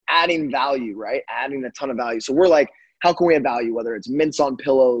adding value, right? Adding a ton of value. So we're like, how can we add value? Whether it's mints on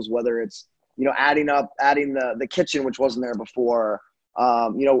pillows, whether it's, adding the kitchen, which wasn't there before,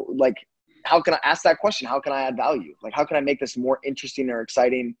 like, how can I ask that question? How can I add value? Like, how can I make this more interesting or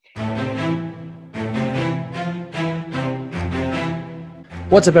exciting?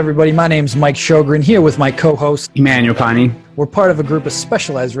 What's up, everybody? My name's Mike Sjogren, here with my co-host, Emmanuel Pani. We're part of a group of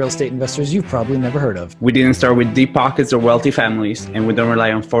specialized real estate investors you've probably never heard of. We didn't start with deep pockets or wealthy families, and we don't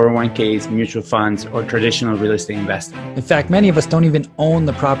rely on 401ks, mutual funds, or traditional real estate investing. In fact, many of us don't even own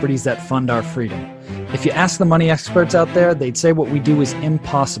the properties that fund our freedom. If you ask the money experts out there, they'd say what we do is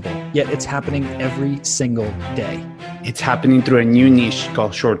impossible, yet it's happening every single day. It's happening through a new niche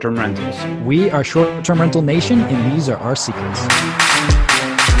called short-term rentals. We are Short-Term Rental Nation, and these are our secrets.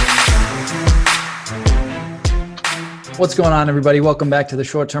 What's going on, everybody? Welcome back to the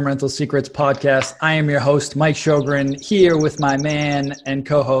Short-Term Rental Secrets podcast. I am your host, Mike Sjogren, here with my man and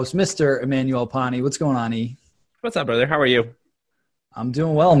co-host, Mr. Emmanuel Pani. What's going on, E? What's up, brother? How are you? I'm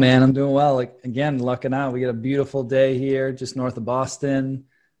doing well, man. I'm doing well. Again, lucking out. We got a beautiful day here just north of Boston.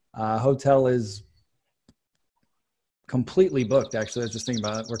 Hotel is completely booked, actually. I was just thinking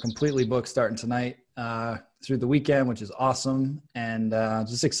about it. We're completely booked starting tonight through the weekend, which is awesome. And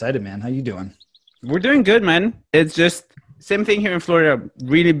just excited, man. How you doing? We're doing good, man. It's just same thing here in Florida.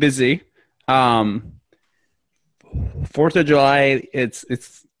 Really busy. 4th of July. It's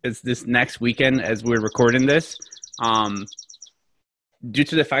this next weekend as we're recording this. Due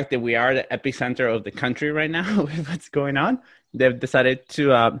to the fact that we are the epicenter of the country right now with what's going on, they've decided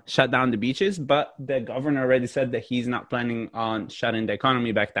to shut down the beaches. But the governor already said that he's not planning on shutting the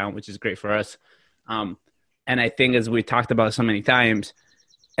economy back down, which is great for us. And I think, as we talked about so many times,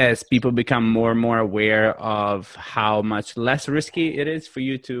 as people become more and more aware of how much less risky it is for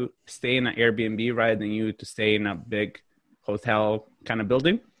you to stay in an Airbnb rather than you to stay in a big hotel kind of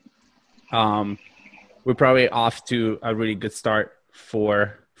building, we're probably off to a really good start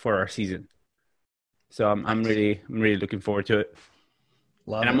for our season. So I'm really looking forward to it.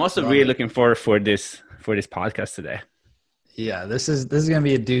 And I'm also really looking forward for this podcast today. Yeah, this is going to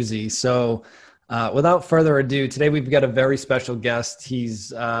be a doozy. So without further ado, today we've got a very special guest.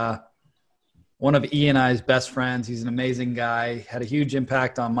 He's one of E and I's best friends. He's an amazing guy, had a huge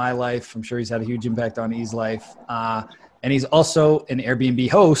impact on my life. I'm sure he's had a huge impact on E's life. And he's also an Airbnb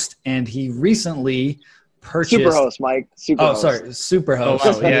host, and he recently purchased... Superhost, Mike. Superhost. Sorry, Superhost.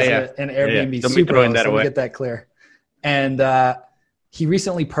 Oh, wow. Yeah. An Airbnb Superhost. Let me get that clear. And he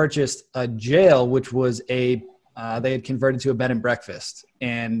recently purchased a jail, which was they had converted to a bed and breakfast,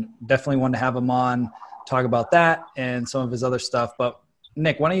 and definitely wanted to have him on, talk about that and some of his other stuff. But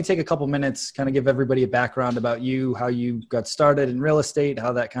Nick, why don't you take a couple minutes, kind of give everybody a background about you, how you got started in real estate,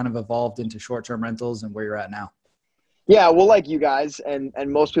 how that kind of evolved into short-term rentals, and where you're at now. Yeah, well, like you guys and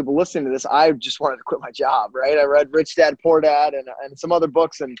most people listening to this, I just wanted to quit my job, right? I read Rich Dad, Poor Dad and some other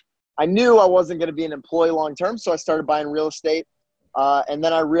books, and I knew I wasn't going to be an employee long-term, so I started buying real estate. And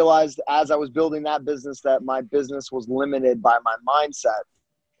then I realized as I was building that business that my business was limited by my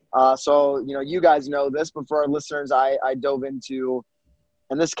mindset. So, you guys know this, but for our listeners, I dove into,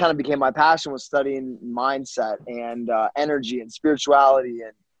 and this kind of became my passion, was studying mindset and energy and spirituality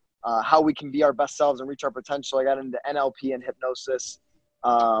and how we can be our best selves and reach our potential. I got into NLP and hypnosis,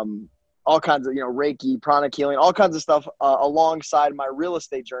 all kinds of, Reiki, pranic healing, all kinds of stuff alongside my real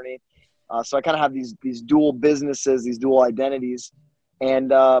estate journey. So I kind of have these dual businesses, these dual identities. And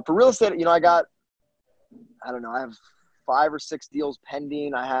for real estate, I have 5 or 6 deals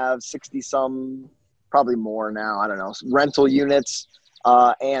pending. I have 60 some, probably more now, I don't know, rental units.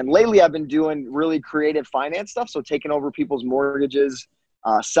 And lately I've been doing really creative finance stuff. So taking over people's mortgages,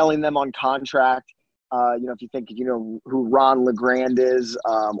 selling them on contract. If you think, who Ron LeGrand is,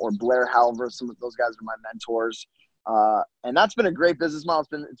 or Blair Halver, some of those guys are my mentors. And that's been a great business model.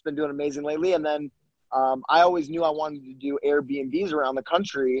 It's been doing amazing lately. And then I always knew I wanted to do Airbnbs around the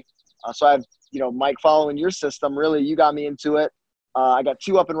country. So I've, Mike, following your system, really, you got me into it. I got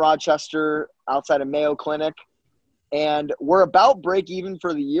 2 up in Rochester outside of Mayo Clinic. And we're about break even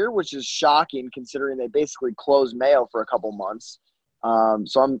for the year, which is shocking considering they basically closed Mayo for a couple months.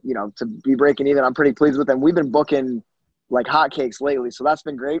 So I'm, to be breaking even, I'm pretty pleased with them. We've been booking like hotcakes lately. So that's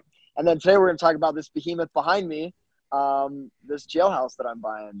been great. And then today we're going to talk about this behemoth behind me, this jailhouse that I'm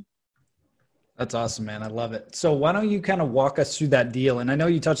buying. That's awesome, man. I love it. So why don't you kind of walk us through that deal? And I know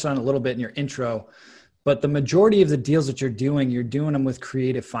you touched on it a little bit in your intro, but the majority of the deals that you're doing them with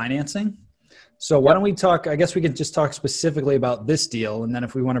creative financing. So why don't we talk, I guess we could just talk specifically about this deal. And then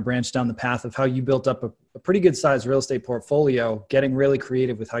if we want to branch down the path of how you built up a pretty good sized real estate portfolio, getting really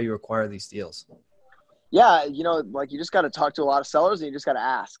creative with how you acquire these deals. Yeah, like you just got to talk to a lot of sellers and you just got to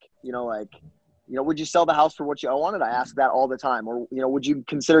ask, like, would you sell the house for what you owe on it? I ask that all the time. Or, would you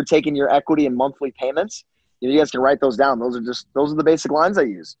consider taking your equity in monthly payments? You guys can write those down. Those are the basic lines I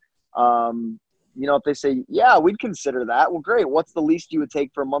use. If they say, yeah, we'd consider that. Well, great. What's the least you would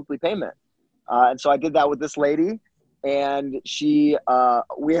take for a monthly payment? And so I did that with this lady, and I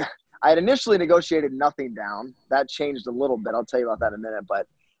had initially negotiated nothing down. That changed a little bit. I'll tell you about that in a minute. But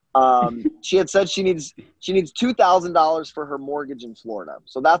she had said she needs $2,000 for her mortgage in Florida.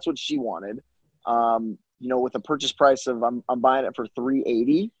 So that's what she wanted. With a purchase price of I'm buying it for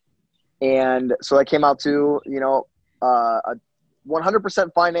 $380, and so that came out to a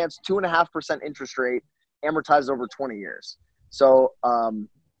 100% finance, 2.5% interest rate, amortized over 20 years. So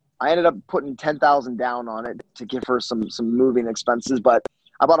I ended up putting $10,000 down on it to give her some moving expenses, but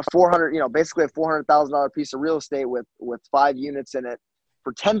I bought basically a $400,000 piece of real estate with 5 units in it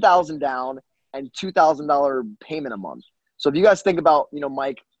for $10,000 down and $2,000 payment a month. So if you guys think about,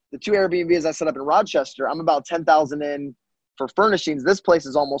 Mike, the 2 Airbnbs I set up in Rochester, I'm about $10,000 in for furnishings. This place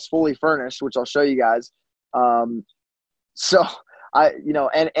is almost fully furnished, which I'll show you guys. So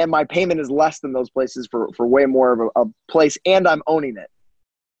and my payment is less than those places for way more of a place, and I'm owning it.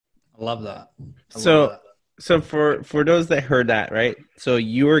 I love that. So for those that heard that, right? So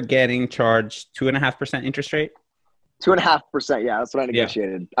you were getting charged 2.5% interest rate? 2.5%. Yeah, that's what I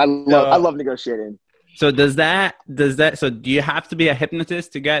negotiated. Yeah. I love negotiating. So does that, so do you have to be a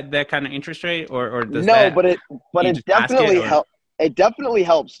hypnotist to get that kind of interest rate or does no, that, but it definitely helps. It definitely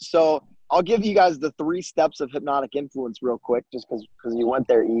helps. So I'll give you guys the 3 steps of hypnotic influence real quick, just because you went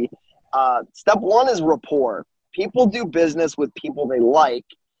there, E. Step 1 is rapport. People do business with people they like,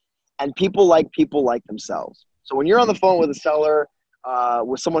 and people like themselves. So when you're on the phone with a seller,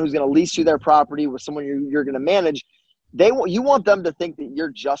 with someone who's going to lease you their property, with someone you're going to manage, you want them to think that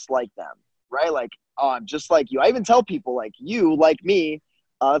you're just like them, right? Like, oh, I'm just like you. I even tell people, like, you like me.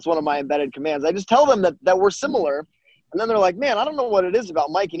 That's one of my embedded commands. I just tell them that we're similar, and then they're like, man, I don't know what it is about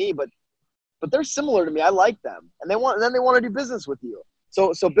Mike and E, but they're similar to me. I like them, and then they want to do business with you.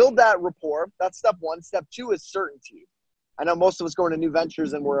 So build that rapport. That's step 1. Step 2 is certainty. I know most of us go into new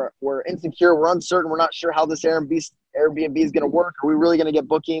ventures and we're insecure, we're uncertain, we're not sure how this Airbnb is going to work. Are we really going to get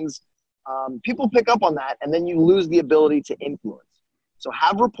bookings? People pick up on that, and then you lose the ability to influence. So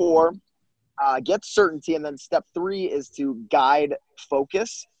have rapport, get certainty, and then step 3 is to guide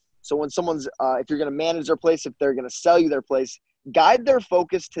focus. So when someone's, if you're going to manage their place, if they're going to sell you their place, guide their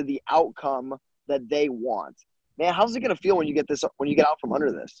focus to the outcome that they want. Man, how's it going to feel when you get out from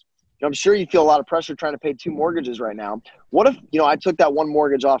under this? I'm sure you feel a lot of pressure trying to pay 2 mortgages right now. What if, I took that 1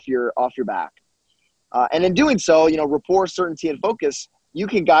 mortgage off your back? And in doing so, rapport, certainty, and focus, you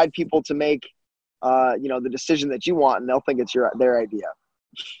can guide people to make, the decision that you want, and they'll think it's their idea.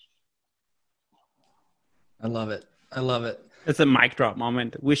 I love it. I love it. It's a mic drop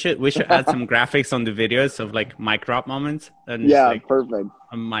moment. We should add some graphics on the videos of like mic drop moments. And yeah, perfect.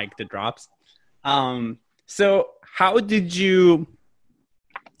 A mic that drops. So how did you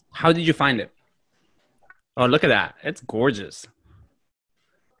find it? Oh, look at that. It's gorgeous.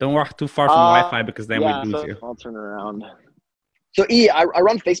 Don't walk too far from Wi-Fi because then we lose you. I'll turn around. So I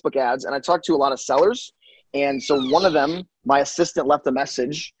run Facebook ads, and I talk to a lot of sellers. And so one of them, my assistant left a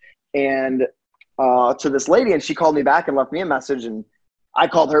message and to this lady, and she called me back and left me a message. And I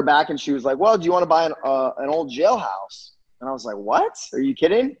called her back, and she was like, well, do you want to buy an old jailhouse? And I was like, what? Are you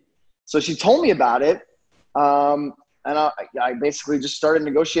kidding? So she told me about it. And I basically just started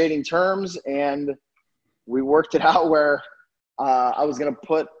negotiating terms, and we worked it out where I was going to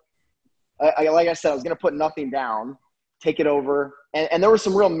put, like I said, I was going to put nothing down, take it over. And there were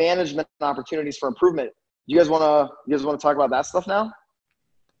some real management opportunities for improvement. You guys want to talk about that stuff now?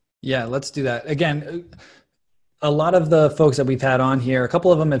 Yeah, let's do that. Again, a lot of the folks that we've had on here, a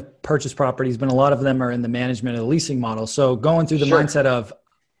couple of them have purchased properties, but a lot of them are in the management of the leasing model. So going through the mindset of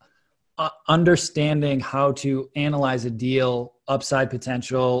understanding how to analyze a deal, upside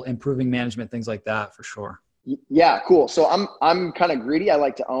potential, improving management, things like that, for sure. Yeah, cool. So I'm kind of greedy. I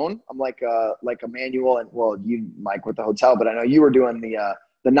like to own. I'm like a manual, and well, you, Mike, with the hotel, but I know you were doing the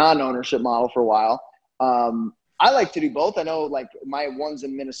non-ownership model for a while. I like to do both. I know, like, my ones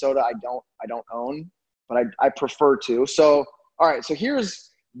in Minnesota, I don't own, but I prefer to. So, all right. So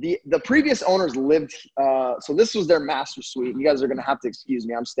here's the previous owners lived. So this was their master suite. You guys are going to have to excuse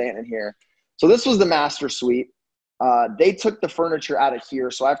me. I'm staying in here. So this was the master suite. They took the furniture out of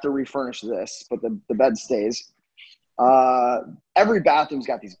here, so I have to refurnish this, but the bed stays. Every bathroom's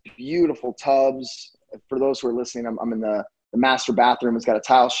got these beautiful tubs. For those who are listening, I'm in the master bathroom. It's got a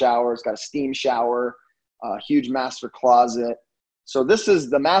tile shower. It's got a steam shower, a huge master closet. So this is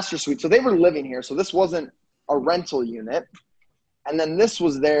the master suite. So they were living here. So this wasn't a rental unit. And then this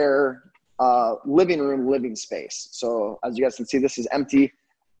was their living space. So as you guys can see, this is empty.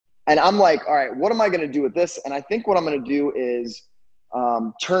 And I'm like, all right, what am I going to do with this? And I think what I'm going to do is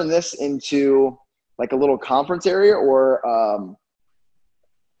turn this into like a little conference area or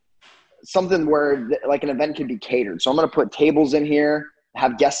something where like an event could be catered. So I'm going to put tables in here,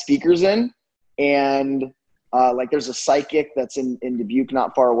 have guest speakers in, and like there's a psychic that's in Dubuque,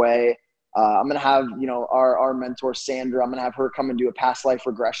 not far away. I'm going to have, our mentor, Sandra, I'm going to have her come and do a past life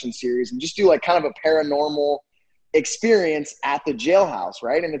regression series and just do like kind of a paranormal experience at the jailhouse,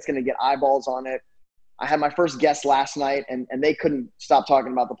 right? And it's going to get eyeballs on it. I had my first guest last night and they couldn't stop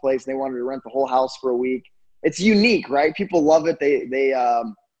talking about the place. They wanted to rent the whole house for a week. It's unique, right? People love it. They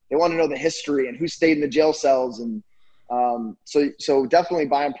want to know the history and who stayed in the jail cells. And so definitely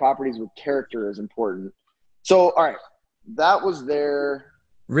buying properties with character is important. So, all right, that was their...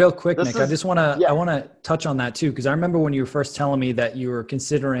 Real quick, Nick, I want to touch on that too, because I remember when you were first telling me that you were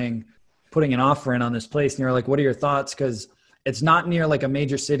considering putting an offer in on this place, and you're like, what are your thoughts? Because it's not near like a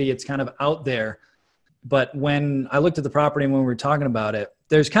major city. It's kind of out there. But when I looked at the property and when we were talking about it,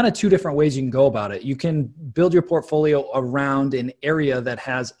 there's kind of two different ways you can go about it. You can build your portfolio around an area that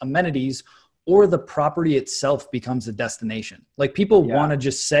has amenities, or the property itself becomes a destination. Like people want to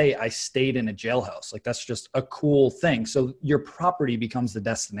just say, I stayed in a jailhouse. Like that's just a cool thing. So your property becomes the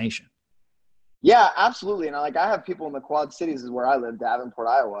destination. Yeah, absolutely. And I have people in the Quad Cities is where I live, Davenport,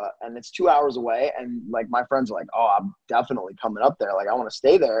 Iowa, and it's 2 hours away. And like my friends are like, oh, I'm definitely coming up there. Like I want to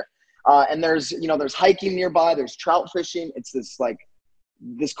stay there. And there's hiking nearby. There's trout fishing. It's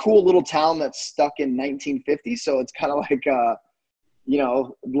this cool little town that's stuck in 1950. So it's kind of like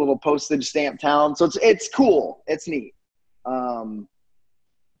little postage stamp town. So it's cool. It's neat.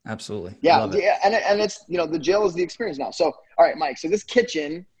 Absolutely. Yeah. Yeah. And it's, the jail is the experience now. So, all right, Mike, so this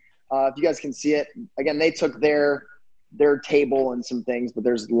kitchen, if you guys can see it, again, they took their table and some things, but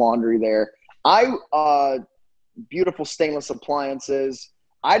there's laundry there. Beautiful stainless appliances.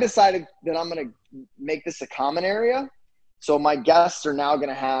 I decided that I'm going to make this a common area. So my guests are now going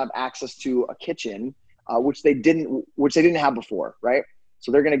to have access to a kitchen, which they didn't have before, right?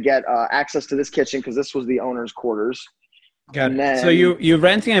 So they're going to get access to this kitchen because this was the owner's quarters. Got it. So you're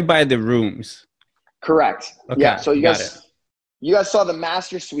renting it by the rooms. Correct. Okay. Yeah. So you guys saw the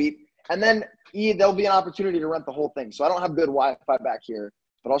master suite, and then there'll be an opportunity to rent the whole thing. So I don't have good Wi-Fi back here,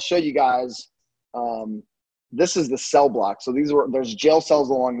 but I'll show you guys. This is the cell block. So there's jail cells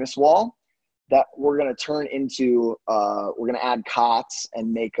along this wall that we're going to turn into, we're going to add cots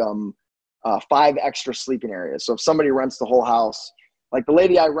and make them 5 extra sleeping areas. So if somebody rents the whole house, like the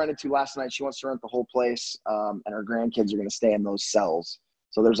lady I rented to last night, she wants to rent the whole place, and her grandkids are going to stay in those cells.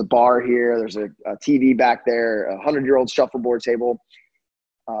 So there's a bar here. There's a TV back there, a 100-year-old shuffleboard table.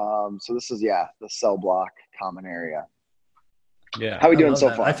 So this is, the cell block common area. Yeah. How are we doing so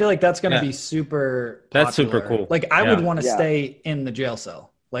far? I feel like that's going to be super popular. That's super cool. Like I would want to stay in the jail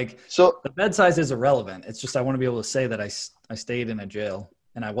cell. Like the bed size is irrelevant. It's just I want to be able to say that I stayed in a jail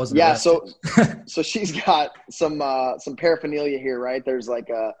and I wasn't arrested. So she's got some paraphernalia here, right? There's like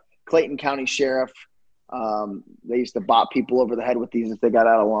a Clayton County Sheriff. They used to bop people over the head with these if they got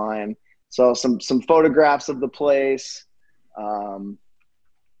out of line. So some photographs of the place.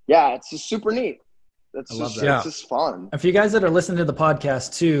 It's just super neat. It's just fun. And for you guys that are listening to the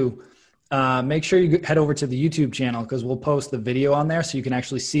podcast too, make sure you head over to the YouTube channel because we'll post the video on there so you can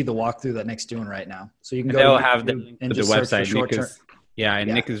actually see the walkthrough that Nick's doing right now. So you can they'll have the link to the website.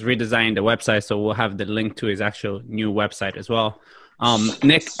 Nick is redesigning the website, so we'll have the link to his actual new website as well.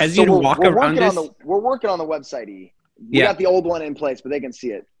 Nick, as you walk around this, we're working on the website. We got the old one in place, but they can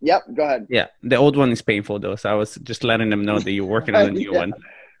see it. Yep, go ahead. Yeah, the old one is painful though, so I was just letting them know that you're working on the new one.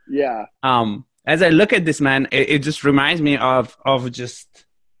 Yeah. As I look at this, man, it just reminds me of just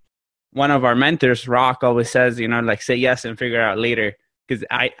one of our mentors, Rock, always says, say yes and figure out later. Because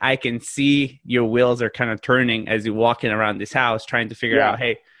I can see your wheels are kind of turning as you're walking around this house, trying to figure out,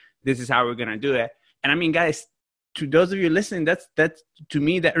 hey, this is how we're going to do it. And I mean, guys, to those of you listening, that's to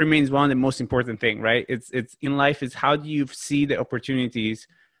me, that remains one of the most important thing, right? It's in life is how do you see the opportunities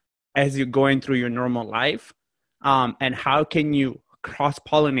as you're going through your normal life? And how can you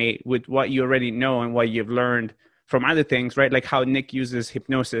cross-pollinate with what you already know and what you've learned from other things, right? Like how Nick uses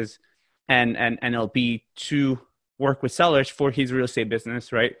hypnosis and NLP to work with sellers for his real estate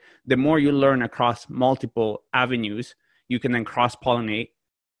business, right? The more you learn across multiple avenues, you can then cross-pollinate.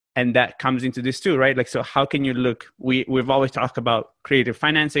 And that comes into this too, right? Like, so how can you look? We've always talked about creative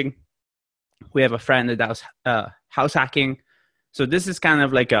financing. We have a friend that does house hacking. So this is kind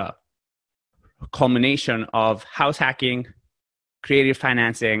of like a culmination of house hacking, creative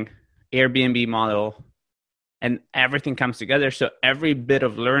financing, Airbnb model, and everything comes together. So every bit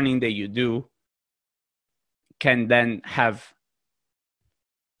of learning that you do can then have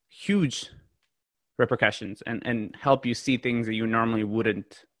huge repercussions and help you see things that you normally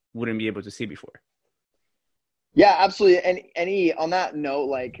wouldn't be able to see before. Yeah, absolutely. And any on that note,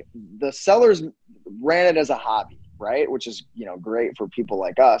 like the sellers ran it as a hobby, right? Which is, great for people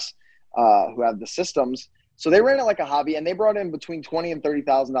like us who have the systems. So they ran it like a hobby, and they brought in between $20,000 and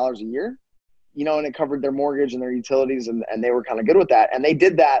 $30,000 a year, and it covered their mortgage and their utilities, and they were kind of good with that. And they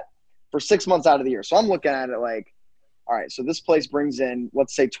did that for 6 months out of the year. So I'm looking at it like, all right, so this place brings in,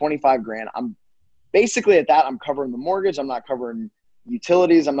 let's say, 25 grand. I'm basically at that, I'm covering the mortgage. I'm not covering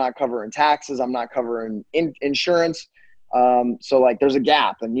utilities. I'm not covering taxes. I'm not covering insurance. So like there's a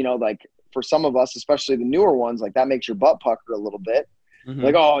gap, and, like for some of us, especially the newer ones, like that makes your butt pucker a little bit. Mm-hmm.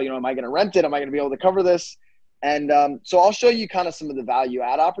 Like, oh, am I going to rent it? Am I going to be able to cover this? And so I'll show you kind of some of the value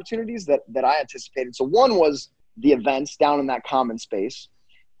add opportunities that I anticipated. So one was the events down in that common space,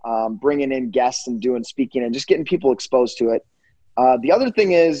 bringing in guests and doing speaking and just getting people exposed to it. The other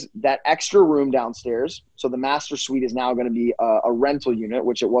thing is that extra room downstairs. So the master suite is now going to be a rental unit,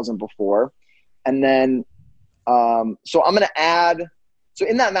 which it wasn't before. And then, so I'm going to add, so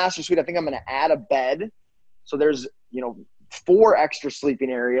in that master suite, I think I'm going to add a bed. So there's, 4 extra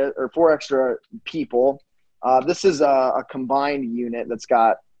sleeping areas or 4 extra people. This is a combined unit that's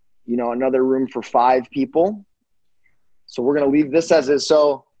got, another room for 5 people. So we're going to leave this as is.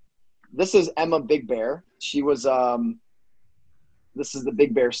 So this is Emma Big Bear. She was, this is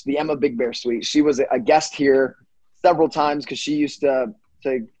the Emma Big Bear suite. She was a guest here several times because she used to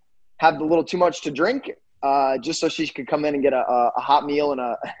have a little too much to drink, just so she could come in and get a hot meal and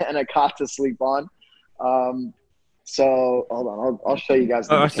a cot to sleep on. So hold on, I'll show you guys.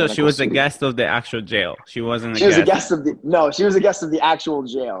 So she was a guest of the actual jail. She wasn't. She was a guest of the actual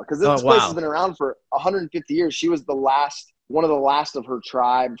jail, because this place has been around for 150 years. She was one of the last of her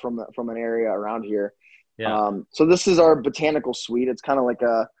tribe from an area around here. Yeah. So this is our botanical suite. It's kind of like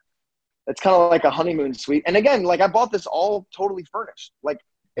a honeymoon suite. And again, like I bought this all totally furnished. Like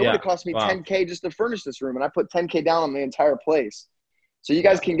it would have cost me $10K just to furnish this room, and I put $10K down on the entire place. So you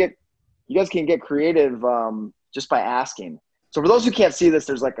guys can get creative just by asking. So for those who can't see this,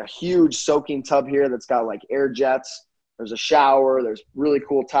 there's like a huge soaking tub here that's got like air jets. There's a shower. There's really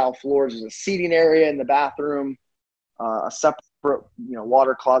cool tile floors. There's a seating area in the bathroom, a separate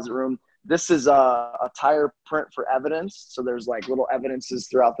water closet room. This is a tire print for evidence. So there's like little evidences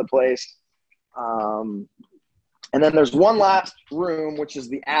throughout the place. And then there's one last room, which is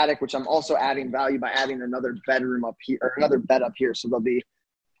the attic, which I'm also adding value by adding another bedroom up here, or another bed up here. So there'll be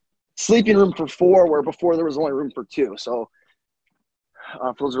sleeping room for 4, where before there was only room for 2. So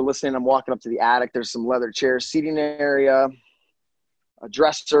for those who are listening, I'm walking up to the attic. There's some leather chairs, seating area, a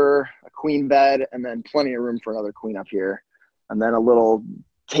dresser, a queen bed, and then plenty of room for another queen up here. And then a little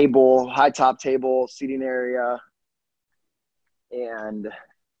table, high top table, seating area, and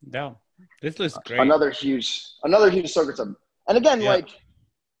this looks great. Another huge soaker tub. And again, like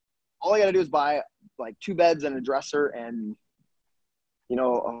all I got to do is buy like 2 beds and a dresser and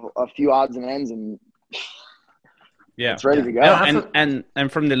a few odds and ends, and it's ready to go.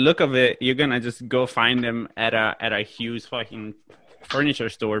 And from the look of it, you're gonna just go find them at a huge fucking furniture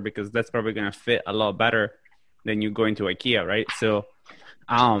store, because that's probably gonna fit a lot better than you going to IKEA, right? So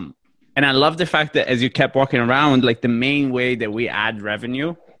and I love the fact that as you kept walking around, like the main way that we add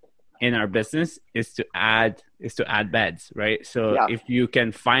revenue in our business is to add beds, right? So if you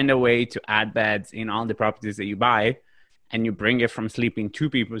can find a way to add beds in all the properties that you buy, and you bring it from sleeping 2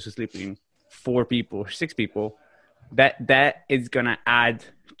 people to sleeping 4 people or 6 people, that is gonna add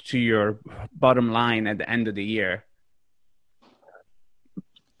to your bottom line at the end of the year.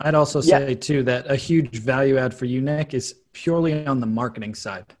 I'd also say too that a huge value add for you, Nick, is purely on the marketing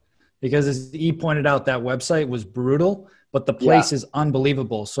side, because as E pointed out, that website was brutal, but the place is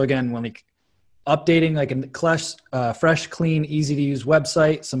unbelievable. So again, when like updating like a fresh, clean, easy to use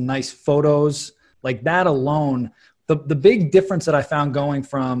website, some nice photos, like that alone. The big difference that I found going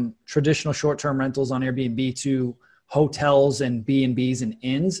from traditional short-term rentals on Airbnb to hotels and B&Bs and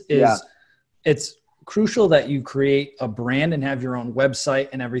inns is it's crucial that you create a brand and have your own website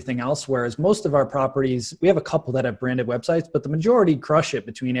and everything else. Whereas most of our properties, we have a couple that have branded websites, but the majority crush it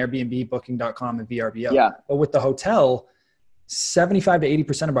between Airbnb, Booking.com, and VRBO. Yeah. But with the hotel, 75 to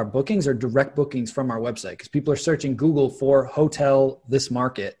 80% of our bookings are direct bookings from our website, because people are searching Google for hotel this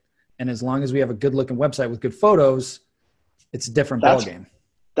market. And as long as we have a good looking website with good photos, it's a different ballgame.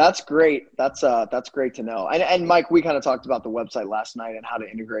 That's great. That's great to know. And Mike, we kind of talked about the website last night and how to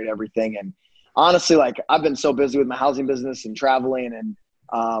integrate everything. And honestly, like I've been so busy with my housing business and traveling, and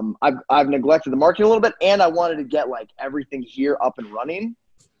I've neglected the marketing a little bit, and I wanted to get like everything here up and running.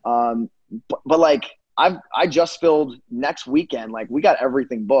 But like I just filled next weekend. Like we got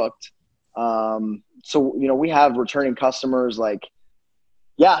everything booked. So we have returning customers. Like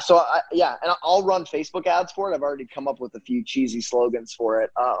yeah. So and I'll run Facebook ads for it. I've already come up with a few cheesy slogans for it.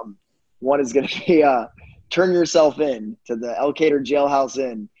 One is going to be "Turn yourself in" to the El Cater Jailhouse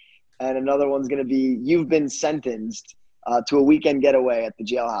Inn, and another one's going to be "You've been sentenced to a weekend getaway at the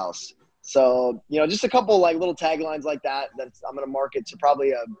jailhouse." So just a couple like little taglines like that I'm going to market to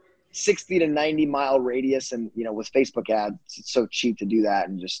probably a 60 to 90 mile radius, and with Facebook ads, it's so cheap to do that,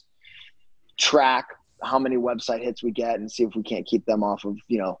 and just track how many website hits we get and see if we can't keep them off of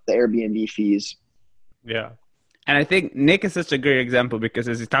the Airbnb fees. Yeah. And I think Nick is such a great example because,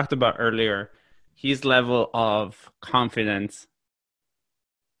 as he talked about earlier, his level of confidence,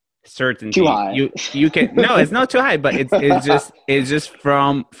 certainty, too high. You can no, it's not too high, but it's just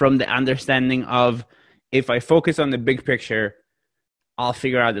from the understanding of, if I focus on the big picture, I'll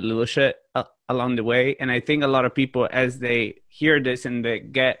figure out the little shit along the way. And I think a lot of people, as they hear this and they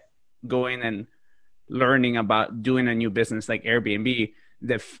get going and learning about doing a new business like Airbnb,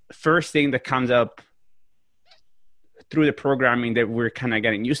 the first thing that comes up through the programming that we're kind of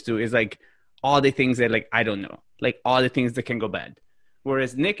getting used to is like all the things that like I don't know, like all the things that can go bad.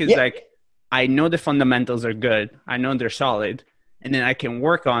 Whereas Nick is like, I know the fundamentals are good, I know they're solid, and then I can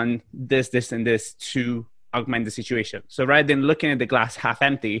work on this, and this to augment the situation. So rather than looking at the glass half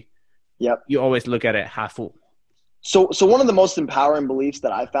empty, you always look at it half full. So one of the most empowering beliefs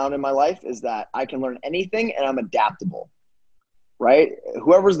that I found in my life is that I can learn anything and I'm adaptable, right?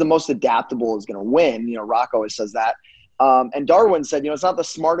 Whoever's the most adaptable is going to win. Rock always says that. And Darwin said, it's not the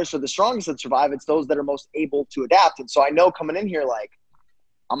smartest or the strongest that survive. It's those that are most able to adapt. And so I know coming in here, like,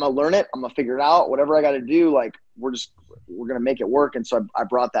 I'm going to learn it. I'm going to figure it out. Whatever I got to do, like, we're going to make it work. And so I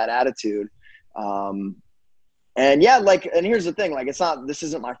brought that attitude. And here's the thing, like, this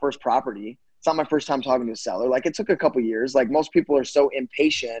isn't my first property. It's not my first time talking to a seller. Like, it took a couple years. Like, most people are so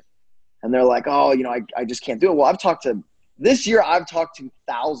impatient and they're like, oh, I just can't do it. Well, this year I've talked to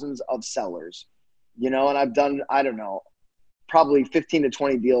thousands of sellers, and I've done, I don't know, probably 15 to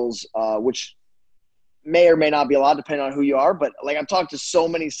 20 deals, which may or may not be a lot depending on who you are. But like, I've talked to so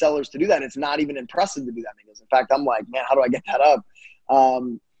many sellers to do that. It's not even impressive to do that. Because in fact, I'm like, man, how do I get that up?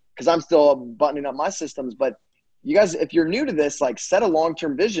 Cause I'm still buttoning up my systems, but you guys, if you're new to this, like, set a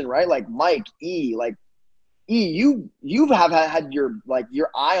long-term vision, right? Like Mike, you have had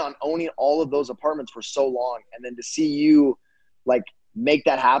your eye on owning all of those apartments for so long. And then to see you like make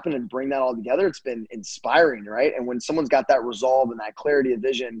that happen and bring that all together, it's been inspiring, right? And when someone's got that resolve and that clarity of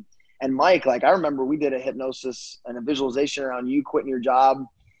vision, and Mike, like, I remember we did a hypnosis and a visualization around you quitting your job.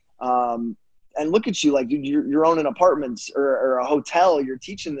 And look at you, like, dude, you're owning apartments or a hotel. You're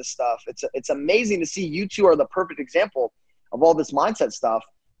teaching this stuff. It's amazing to see. You two are the perfect example of all this mindset stuff.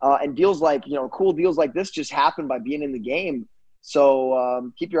 And deals like, cool deals like this just happen by being in the game.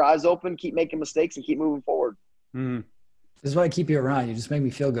 So keep your eyes open, keep making mistakes, and keep moving forward. This is why I keep you around. You just make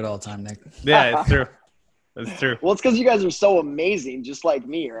me feel good all the time, Nick. Yeah, it's true. That's true. Well, it's because you guys are so amazing, just like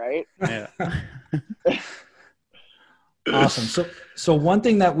me, right? Yeah. Awesome. So one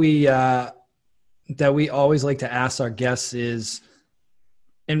thing that we always like to ask our guests is,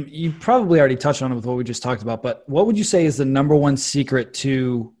 and you probably already touched on it with what we just talked about, but what would you say is the number one secret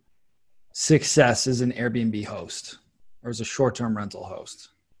to success as an Airbnb host or as a short-term rental host?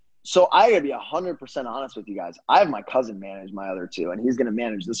 So I gotta be 100% honest with you guys. I have my cousin manage my other two, and he's gonna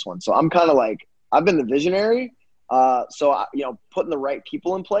manage this one. So I'm kind of like, I've been the visionary. So putting the right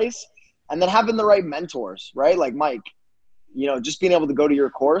people in place, and then having the right mentors, right? Like Mike, just being able to go to your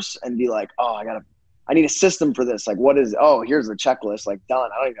course and be like, oh, I need a system for this. Like, here's the checklist, like,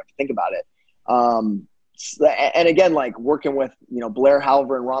 done. I don't even have to think about it. And again, like working with, Blair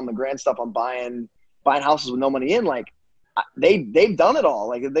Halver and Ron LeGrand stuff on buying houses with no money in, like they've done it all.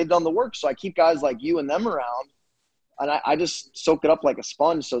 Like they've done the work. So I keep guys like you and them around, and I just soak it up like a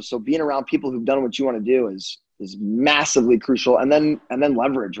sponge. So being around people who've done what you want to do is massively crucial. And then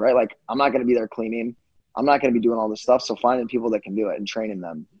leverage, right? Like, I'm not going to be there cleaning. I'm not going to be doing all this stuff. So finding people that can do it and training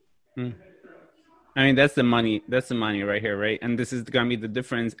them. I mean, that's the money. That's the money right here, right? And this is going to be the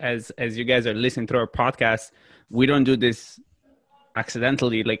difference as you guys are listening to our podcast. We don't do this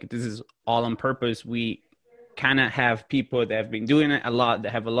accidentally. Like, this is all on purpose. We kind of have people that have been doing it a lot,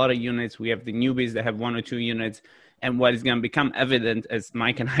 that have a lot of units. We have the newbies that have 1 or 2 units. And what is going to become evident, as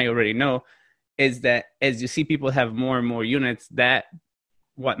Mike and I already know, is that as you see people have more and more units, that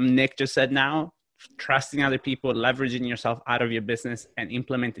what Nick just said now, trusting other people, leveraging yourself out of your business and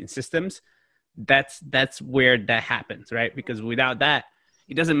implementing systems, that's where that happens, right? Because without that,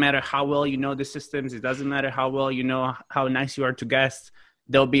 it doesn't matter how well you know the systems. It doesn't matter how well you know how nice you are to guests.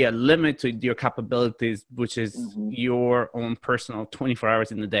 There'll be a limit to your capabilities, which is your own personal 24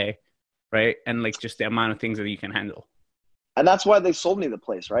 hours in the day, right? And like just the amount of things that you can handle. And that's why they sold me the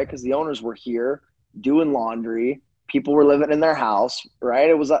place, right? Because the owners were here doing laundry. People were living in their house, right?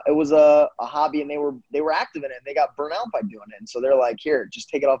 It was a hobby, and they were active in it. And they got burnt out by doing it, and so they're like, "Here, just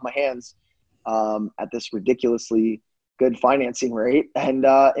take it off my hands at this ridiculously good financing rate and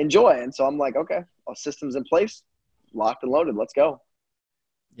enjoy." And so I'm like, "Okay, all systems in place, locked and loaded. Let's go."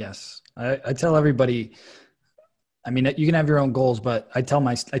 Yes, I tell everybody. I mean, you can have your own goals, but I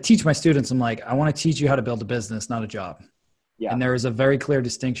teach my students. I'm like, I want to teach you how to build a business, not a job. Yeah. And there is a very clear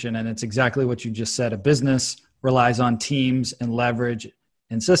distinction, and it's exactly what you just said. A business relies on teams and leverage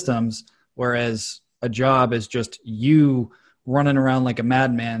and systems, whereas a job is just you running around like a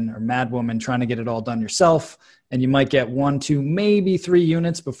madman or madwoman trying to get it all done yourself. And you might get 1, 2, maybe 3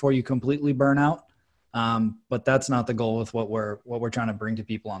 units before you completely burn out. But that's not the goal with what we're trying to bring to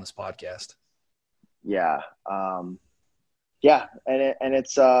people on this podcast. Yeah. Yeah. And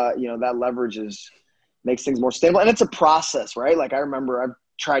it's, that leverage makes things more stable, and it's a process, right? Like I remember I've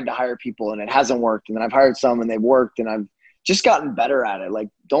tried to hire people and it hasn't worked, and then I've hired some and they've worked, and I've just gotten better at it. Like,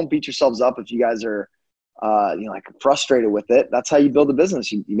 don't beat yourselves up if you guys are, like frustrated with it. That's how you build a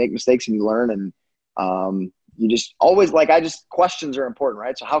business. You make mistakes and you learn, and you just always questions are important,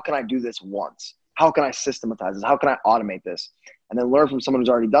 right? So how can I do this once? How can I systematize this? How can I automate this? And then learn from someone who's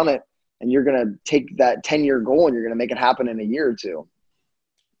already done it. And you're going to take that 10-year goal and you're going to make it happen in a year or two.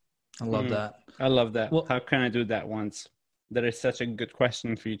 I love that. I love that. Well, how can I do that once? That is such a good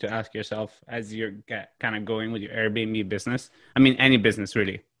question for you to ask yourself as you're kind of going with your Airbnb business. I mean, any business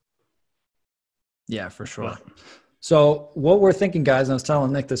really. Yeah, for sure. So what we're thinking, guys, and I was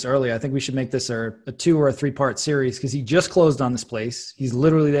telling Nick this earlier, I think we should make this a 2 or 3-part series, because he just closed on this place. He's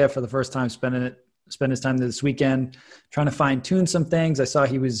literally there for the first time, spend his time this weekend, trying to fine tune some things. I saw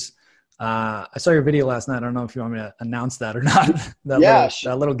I saw your video last night. I don't know if you want me to announce that or not.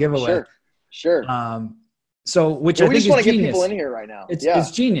 That little giveaway. Sure. So, which I think we is just want to genius. Get people in here right now.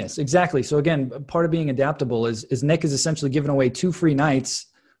 It's genius. Exactly. So again, part of being adaptable is Nick is essentially giving away 2 free nights,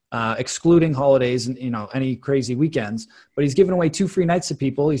 excluding holidays and, any crazy weekends, but he's giving away 2 free nights to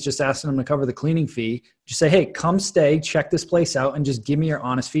people. He's just asking them to cover the cleaning fee. Just say, hey, come stay, check this place out, and just give me your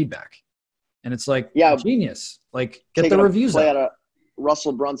honest feedback. And it's like, genius. Like, get the reviews out.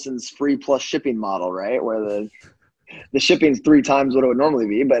 Russell Brunson's free plus shipping model, right? Where the shipping's 3 times what it would normally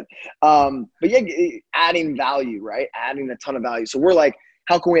be, but yeah, adding value, right? Adding a ton of value. So we're like,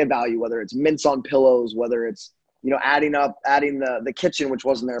 how can we add value? Whether it's mints on pillows, whether it's, adding the kitchen, which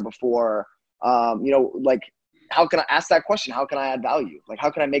wasn't there before, like, how can I ask that question? How can I add value? Like,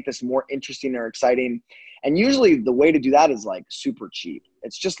 how can I make this more interesting or exciting? And usually the way to do that is like super cheap.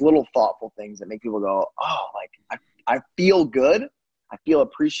 It's just little thoughtful things that make people go, oh, like I feel good. I feel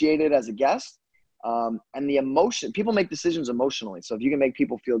appreciated as a guest. And the emotion, people make decisions emotionally. So if you can make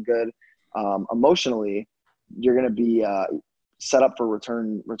people feel good emotionally, you're going to be set up for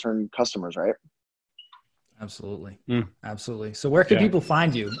return customers, right? Absolutely. Absolutely. So where can people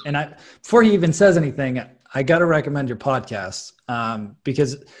find you? And before he even says anything, I got to recommend your podcast,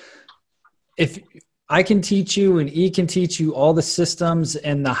 because if I can teach you and E can teach you all the systems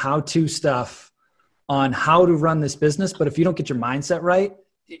and the how-to stuff on how to run this business, but if you don't get your mindset right,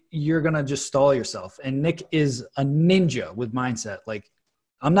 you're going to just stall yourself. And Nick is a ninja with mindset. Like,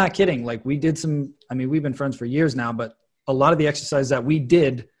 I'm not kidding. Like, we've been friends for years now, but a lot of the exercises that we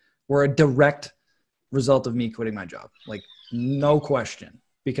did were a direct result of me quitting my job. Like, no question,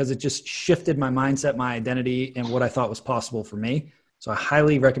 because it just shifted my mindset, my identity, and what I thought was possible for me. So I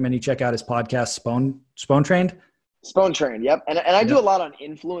highly recommend you check out his podcast, Spohn Trained. Spohn Trained, yep. And I do a lot on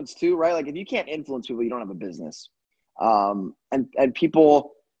influence too, right? Like, if you can't influence people, you don't have a business. And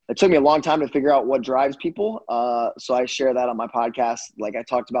people, it took me a long time to figure out what drives people. So I share that on my podcast. Like, I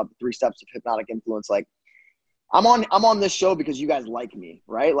talked about the 3 steps of hypnotic influence. Like, I'm on this show because you guys like me,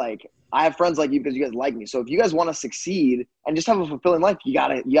 right? Like, I have friends like you because you guys like me. So if you guys want to succeed and just have a fulfilling life, you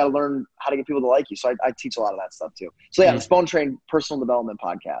gotta learn how to get people to like you. So I teach a lot of that stuff too. So yeah, the Spohn Trained personal development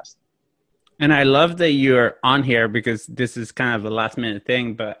podcast. And I love that you're on here, because this is kind of a last minute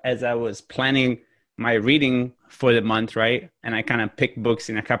thing. But as I was planning my reading for the month, right, and I kind of picked books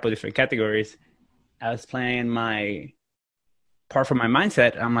in a couple of different categories, I was planning my part for my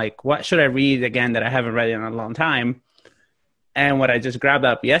mindset. I'm like, what should I read again that I haven't read in a long time? And what I just grabbed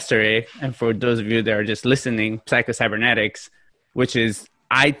up yesterday, and for those of you that are just listening, Psycho-Cybernetics, which is,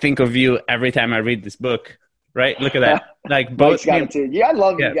 I think of you every time I read this book, right? Look at that. Like Mike's both, got it too. Yeah, I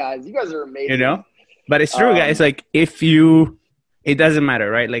love yeah. you guys. You guys are amazing. You know, but it's true, guys. Like it doesn't matter,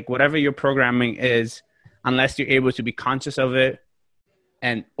 right? Like whatever your programming is, unless you're able to be conscious of it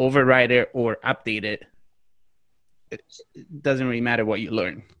and override it or update it, it doesn't really matter what you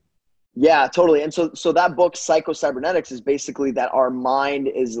learn. Yeah, totally. And so that book, Psycho-Cybernetics, is basically that our mind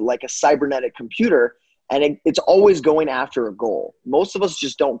is like a cybernetic computer, and it's always going after a goal. Most of us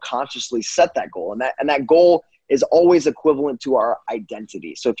just don't consciously set that goal, and that goal is always equivalent to our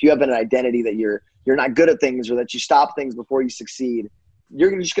identity. So if you have an identity that you're not good at things, or that you stop things before you succeed,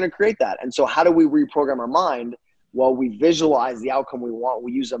 you're just going to create that. And so how do we reprogram our mind? Well, we visualize the outcome we want.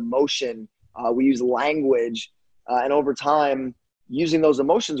 We use emotion. We use language. And over time, using those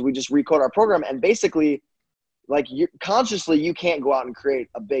emotions, we just recode our program. And basically, like consciously, you can't go out and create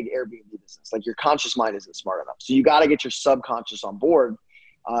a big Airbnb business. Like your conscious mind isn't smart enough. So you got to get your subconscious on board.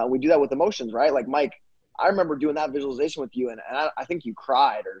 We do that with emotions, right? Like Mike, I remember doing that visualization with you, and I think you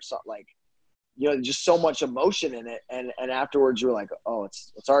cried or something, like, you know, just so much emotion in it. And afterwards you were like, oh,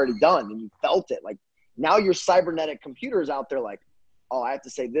 it's already done. And you felt it. Like now your cybernetic computer is out there like, oh, I have to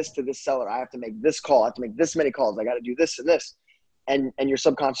say this to this seller. I have to make this call. I have to make this many calls. I got to do this and this. And your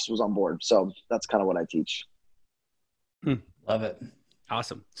subconscious was on board. So that's kind of what I teach. Love it.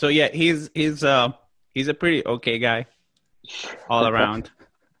 Awesome. So yeah, he's a pretty okay guy all around,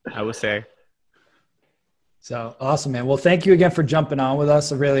 I would say. So awesome, man. Well, thank you again for jumping on with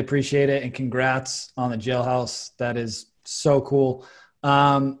us. I really appreciate it. And congrats on the jailhouse. That is so cool.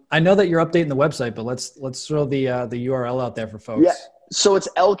 I know that you're updating the website, but let's throw the URL out there for folks. Yeah. So it's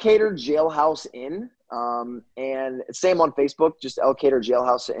Elkader Jailhouse Inn. And same on Facebook, just Elkader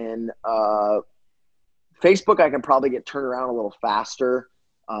Jailhouse Inn. Facebook, I can probably get turned around a little faster.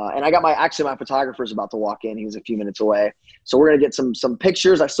 And I got my photographer's about to walk in. He was a few minutes away. So we're going to get some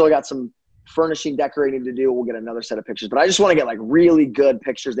pictures. I still got some furnishing, decorating to do. We'll get another set of pictures, but I just want to get like really good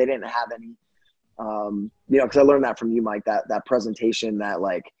pictures. They didn't have any, you know, cause I learned that from you, Mike, that presentation that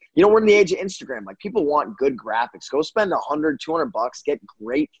like, you know, we're in the age of Instagram. Like people want good graphics. Go spend $100-200, get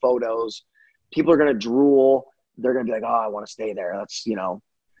great photos. People are going to drool. They're going to be like, oh, I want to stay there.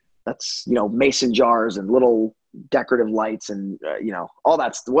 That's mason jars and little decorative lights and, all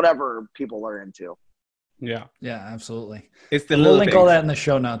that's whatever people are into. Yeah. Yeah, absolutely. It's the we'll link all that in the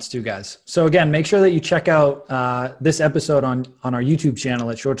show notes too, guys. So again, make sure that you check out this episode on our YouTube channel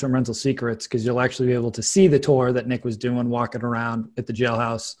at Short Term Rental Secrets, because you'll actually be able to see the tour that Nick was doing, walking around at the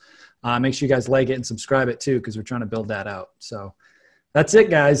jailhouse. Make sure you guys like it and subscribe it too, because we're trying to build that out. So that's it,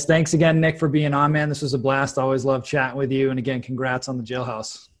 guys. Thanks again, Nick, for being on, man. This was a blast. Always love chatting with you. And again, congrats on the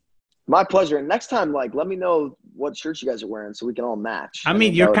jailhouse. My pleasure. And next time, like, let me know what shirts you guys are wearing so we can all match. I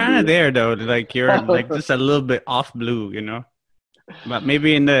mean, you're kind of there though. Like you're like just a little bit off blue, you know, but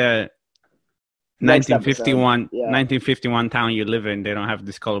maybe in the 1951 town you live in, they don't have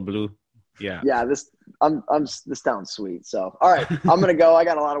this color blue. Yeah. Yeah. This town's sweet. So, all right, I'm going to go. I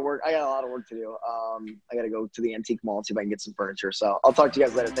got a lot of work to do. I got to go to the antique mall and see if I can get some furniture. So I'll talk to you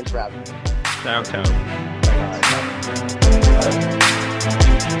guys later. Thanks for having me. Ciao.